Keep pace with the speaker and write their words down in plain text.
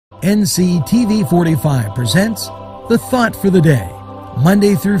NCTV45 presents The Thought for the Day.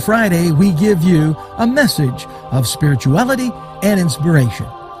 Monday through Friday, we give you a message of spirituality and inspiration.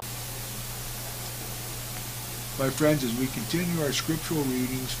 My friends, as we continue our scriptural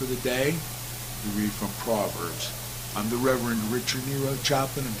readings for the day, we read from Proverbs. I'm the Reverend Richard Nero,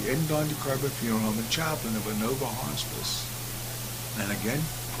 chaplain of the Edmond DeCarba Funeral Home and chaplain of Inova Hospice. And again,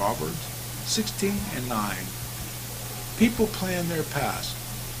 Proverbs 16 and 9. People plan their paths,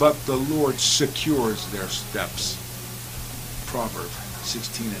 but the Lord secures their steps. Proverbs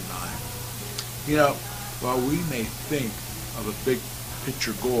 16 and 9. You know, while we may think of a big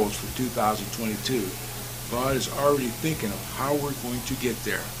picture goals for 2022, God is already thinking of how we're going to get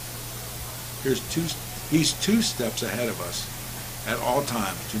there. He's two steps ahead of us at all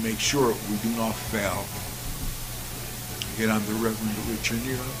times to make sure we do not fail. Again, I'm the Reverend Richard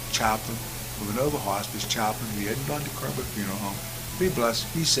Nero, chaplain of Inova Hospice, chaplain of the Edmond DeCarba Funeral Home. Be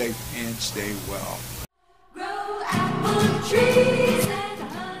blessed, be safe, and stay well. Grow apple trees.